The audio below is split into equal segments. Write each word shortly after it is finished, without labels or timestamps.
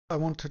I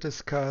want to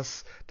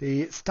discuss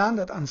the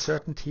standard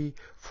uncertainty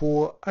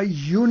for a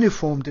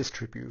uniform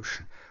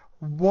distribution.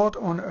 What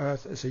on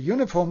earth is a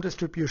uniform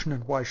distribution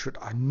and why should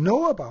I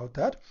know about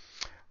that?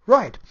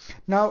 Right,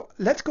 now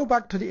let's go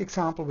back to the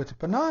example with the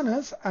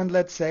bananas, and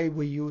let's say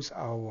we use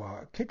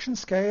our kitchen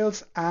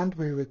scales and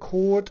we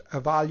record a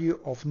value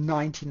of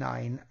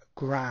 99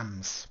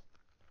 grams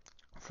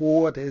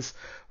for this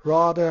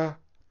rather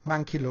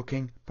manky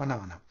looking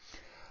banana.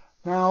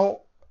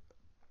 Now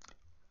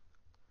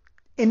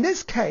in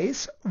this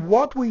case,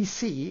 what we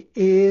see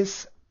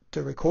is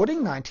the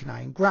recording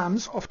 99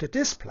 grams of the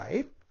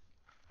display,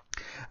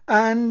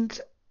 and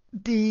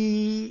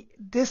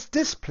this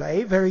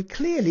display very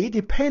clearly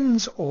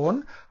depends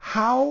on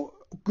how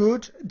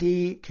good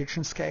the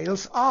kitchen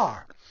scales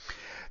are.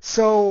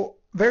 So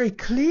very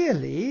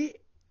clearly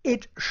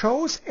it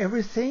shows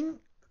everything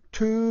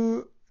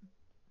to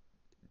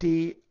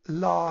the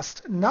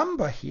last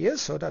number here,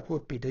 so that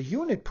would be the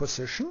unit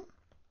position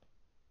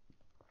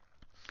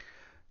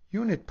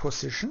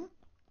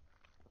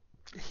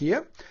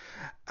here,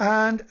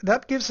 and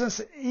that gives us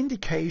an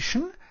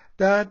indication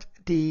that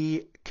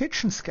the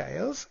kitchen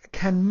scales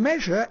can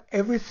measure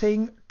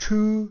everything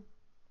to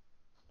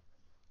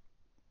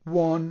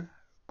 1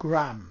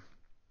 gram.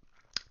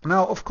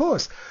 Now of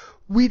course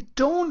we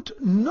don't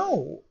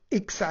know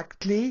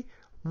exactly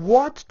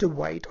what the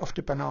weight of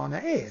the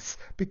banana is,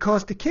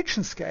 because the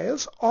kitchen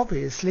scales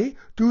obviously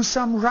do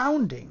some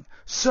rounding.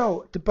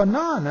 So the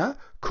banana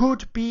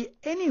could be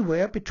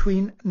anywhere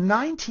between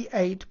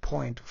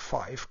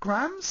 98.5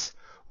 grams,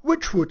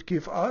 which would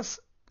give us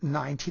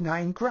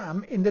 99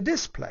 gram in the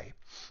display,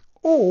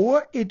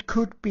 or it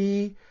could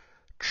be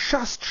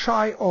just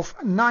shy of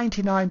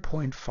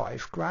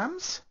 99.5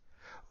 grams,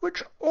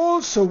 which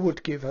also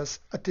would give us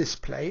a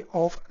display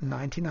of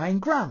 99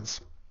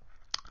 grams.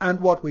 And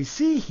what we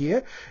see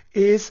here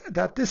is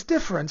that this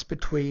difference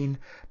between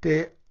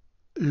the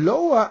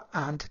lower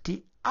and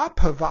the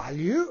upper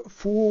value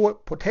for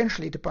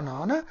potentially the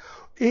banana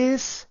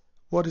is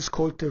what is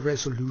called the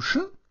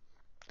resolution.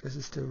 This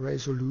is the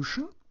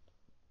resolution,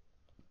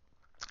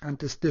 and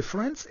this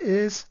difference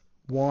is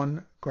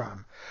 1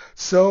 gram.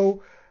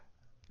 So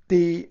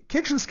the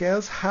kitchen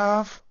scales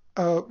have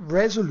a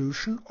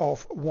resolution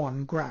of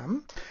 1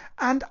 gram,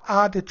 and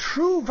the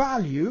true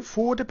value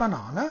for the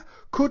banana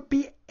could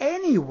be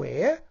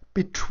anywhere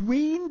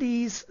between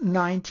these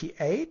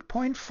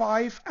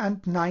 98.5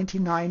 and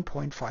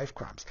 99.5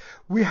 grams.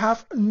 We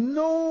have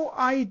no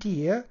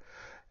idea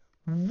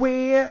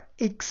where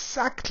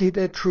exactly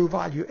the true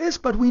value is,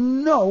 but we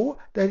know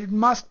that it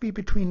must be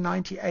between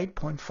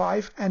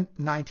 98.5 and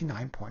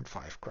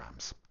 99.5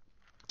 grams.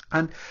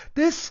 And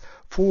this,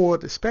 for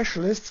the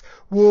specialists,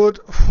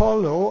 would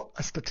follow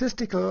a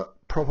statistical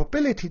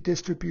probability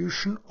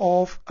distribution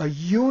of a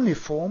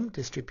uniform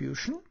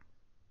distribution.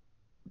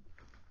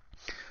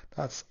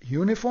 That's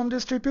uniform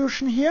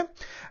distribution here.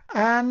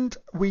 And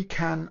we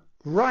can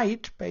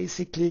write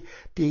basically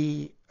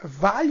the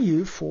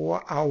value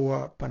for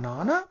our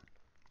banana.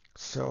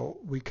 So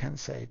we can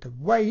say the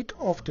weight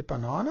of the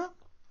banana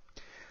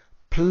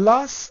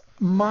plus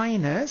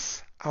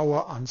minus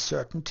our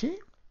uncertainty.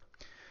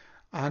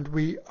 And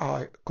we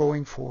are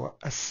going for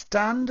a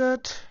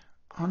standard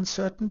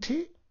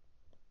uncertainty.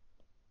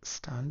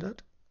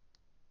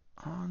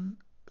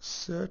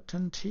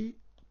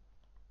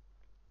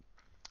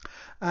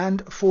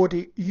 And for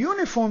the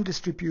uniform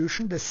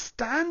distribution, the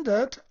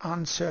standard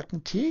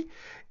uncertainty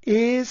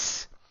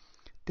is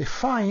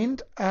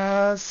defined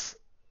as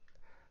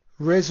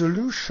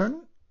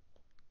resolution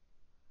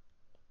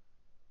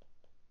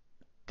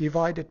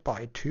divided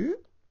by 2.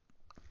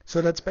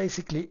 So that's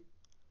basically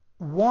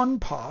one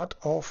part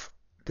of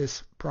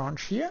this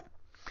branch here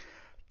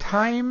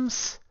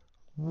times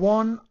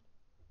 1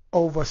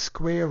 over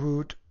square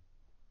root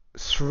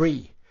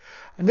 3.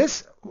 And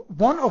this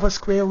 1 over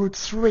square root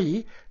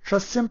 3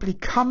 just simply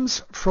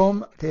comes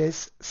from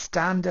this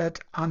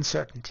standard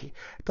uncertainty.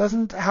 It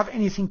doesn't have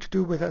anything to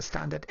do with a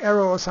standard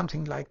error or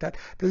something like that.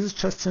 This is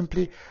just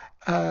simply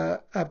a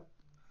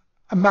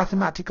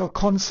mathematical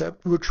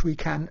concept which we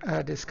can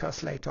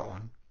discuss later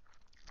on.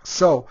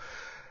 So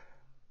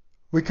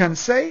we can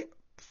say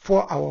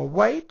for our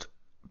weight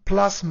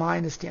plus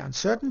minus the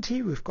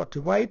uncertainty, we've got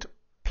the weight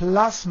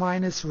plus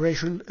minus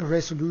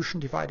resolution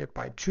divided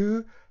by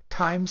 2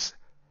 times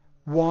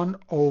 1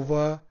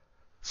 over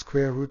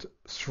square root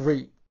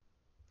 3.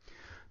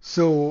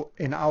 So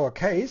in our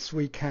case,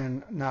 we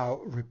can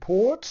now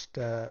report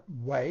the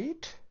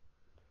weight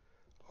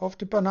of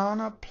the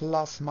banana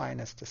plus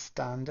minus the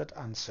standard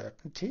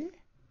uncertainty.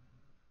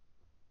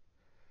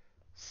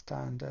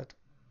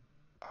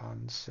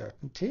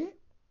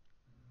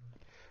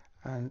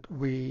 And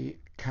we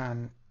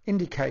can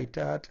indicate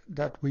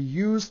that we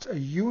used a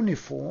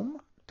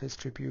uniform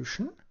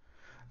distribution.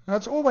 Now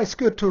it's always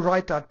good to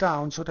write that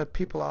down so that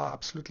people are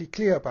absolutely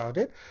clear about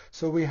it.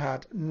 So we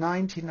had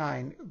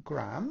 99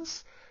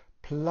 grams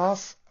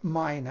plus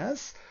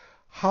minus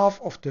half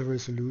of the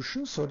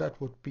resolution, so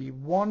that would be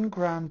 1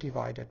 gram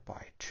divided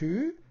by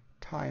 2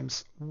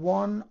 times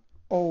 1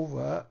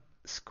 over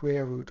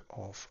square root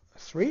of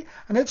 3,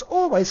 and it's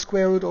always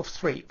square root of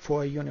 3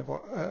 for a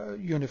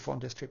uniform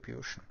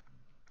distribution.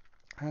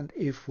 And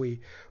if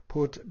we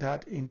put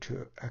that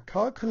into a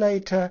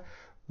calculator,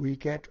 we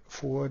get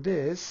for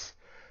this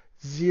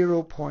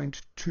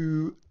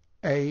 0.288,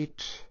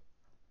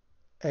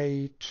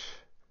 I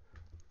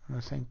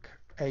think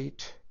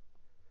 8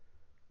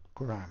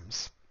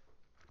 grams.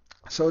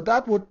 So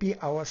that would be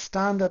our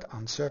standard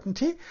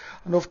uncertainty.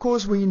 And of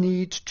course we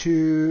need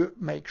to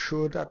make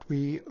sure that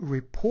we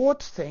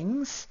report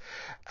things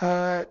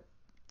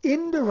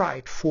in the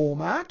right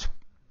format.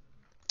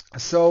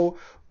 So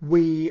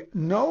we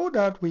know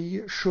that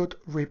we should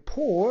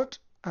report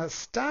a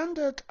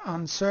standard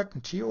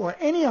uncertainty or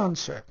any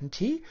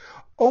uncertainty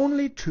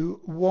only to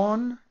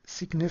one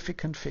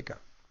significant figure.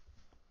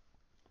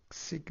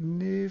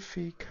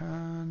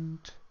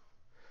 Significant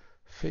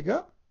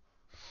figure.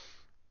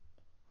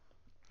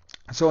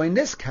 So in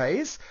this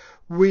case,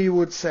 we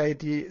would say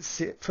the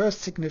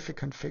first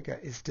significant figure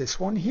is this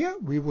one here.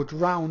 We would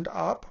round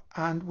up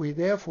and we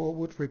therefore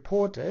would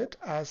report it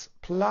as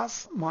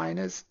plus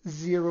minus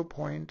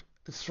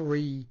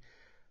 0.3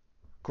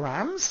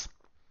 grams.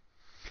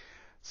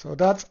 So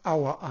that's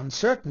our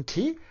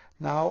uncertainty.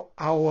 Now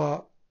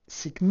our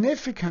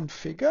significant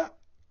figure,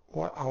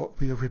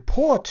 we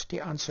report the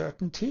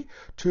uncertainty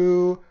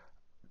to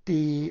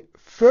the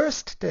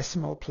first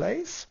decimal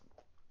place.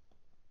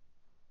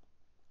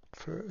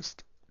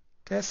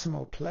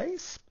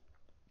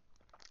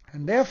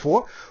 And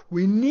therefore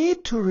we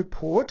need to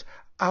report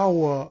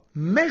our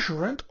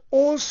measurand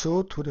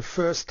also to the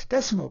first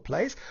decimal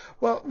place.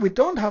 Well, we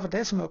don't have a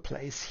decimal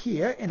place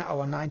here in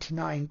our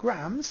 99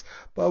 grams,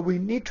 but we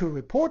need to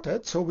report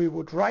it, so we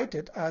would write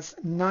it as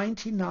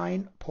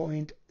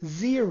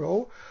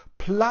 99.0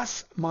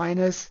 plus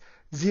minus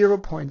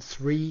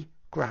 0.3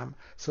 gram.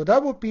 So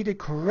that would be the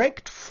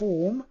correct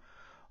form,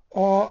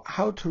 or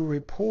how to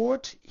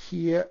report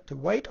here the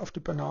weight of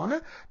the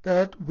banana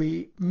that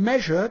we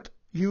measured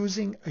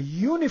using a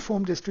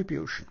uniform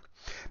distribution.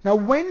 Now,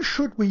 when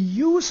should we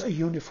use a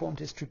uniform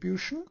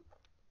distribution?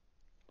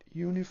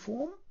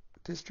 Uniform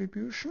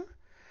distribution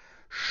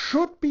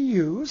should be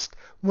used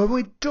when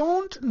we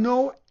don't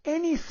know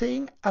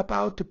anything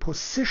about the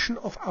position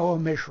of our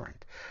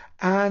measurand.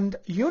 And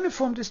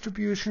uniform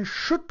distribution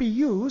should be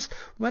used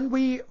when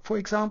we, for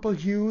example,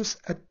 use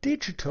a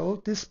digital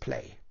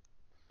display.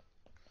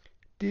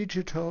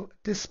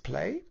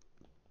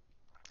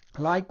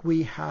 Like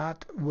we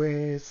had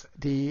with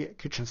the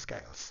kitchen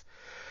scales.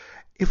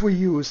 If we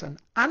use an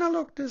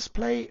analog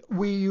display,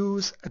 we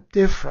use a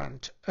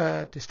different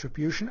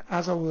distribution,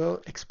 as I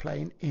will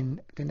explain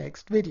in the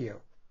next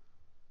video.